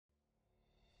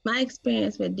My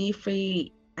experience with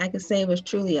dfree, I could say, was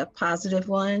truly a positive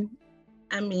one.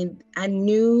 I mean, I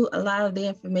knew a lot of the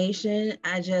information.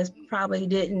 I just probably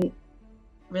didn't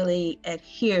really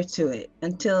adhere to it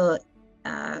until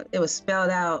it was spelled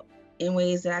out in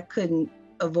ways that I couldn't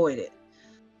avoid it.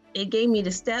 It gave me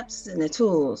the steps and the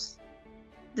tools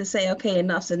to say, okay,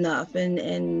 enough's enough.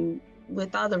 And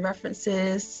with all the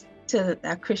references to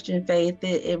our Christian faith,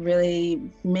 it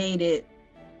really made it,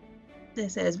 they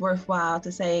said, it's worthwhile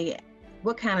to say,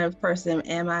 what kind of person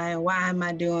am I? Why am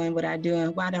I doing what I'm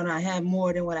doing? Why don't I have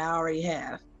more than what I already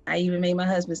have? I even made my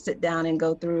husband sit down and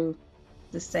go through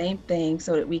the same thing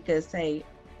so that we could say,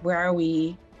 where are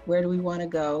we? Where do we want to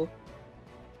go?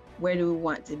 Where do we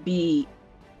want to be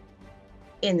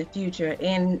in the future?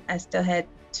 And I still had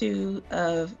two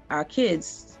of our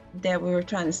kids that we were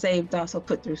trying to save to also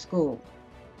put through school.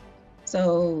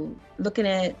 So looking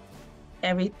at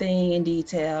everything in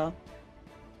detail,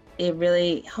 it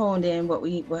really honed in what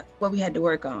we had to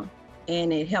work on,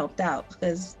 and it helped out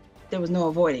because there was no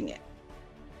avoiding it.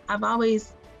 I've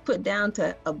always put down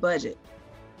to a budget.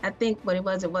 I think what it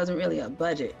wasn't really a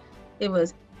budget. It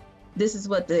was, this is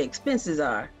what the expenses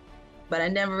are, but I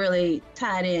never really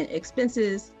tied in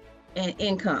expenses and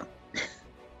income.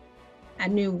 I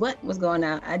knew what was going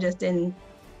out. I just didn't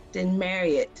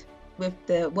marry it with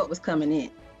what was coming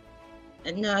in.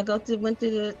 And no, I went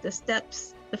through the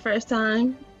steps the first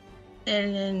time,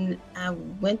 and then I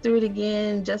went through it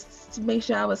again just to make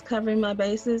sure I was covering my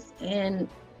bases. And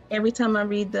every time I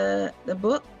read the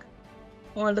book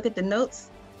or look at the notes,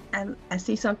 I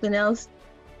see something else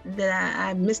that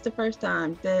I missed the first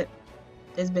time that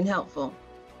has been helpful.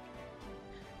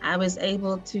 I was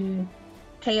able to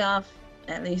pay off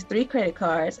at least 3 credit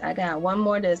cards. I got one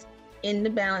more that's in the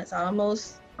balance,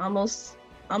 almost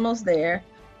there.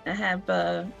 I have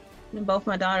both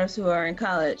my daughters who are in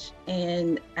college,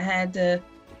 and I had to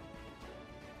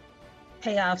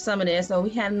pay off some of this, so we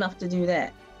had enough to do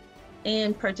that,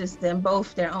 and purchase them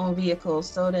both their own vehicles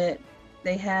so that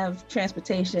they have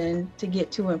transportation to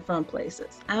get to and from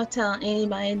places. I'll tell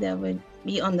anybody that would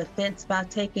be on the fence about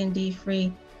taking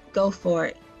dfree, go for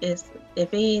it.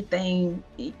 If anything,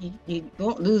 you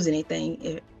won't lose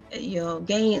anything. You'll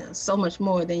gain so much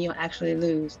more than you'll actually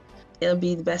lose. It'll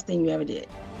be the best thing you ever did.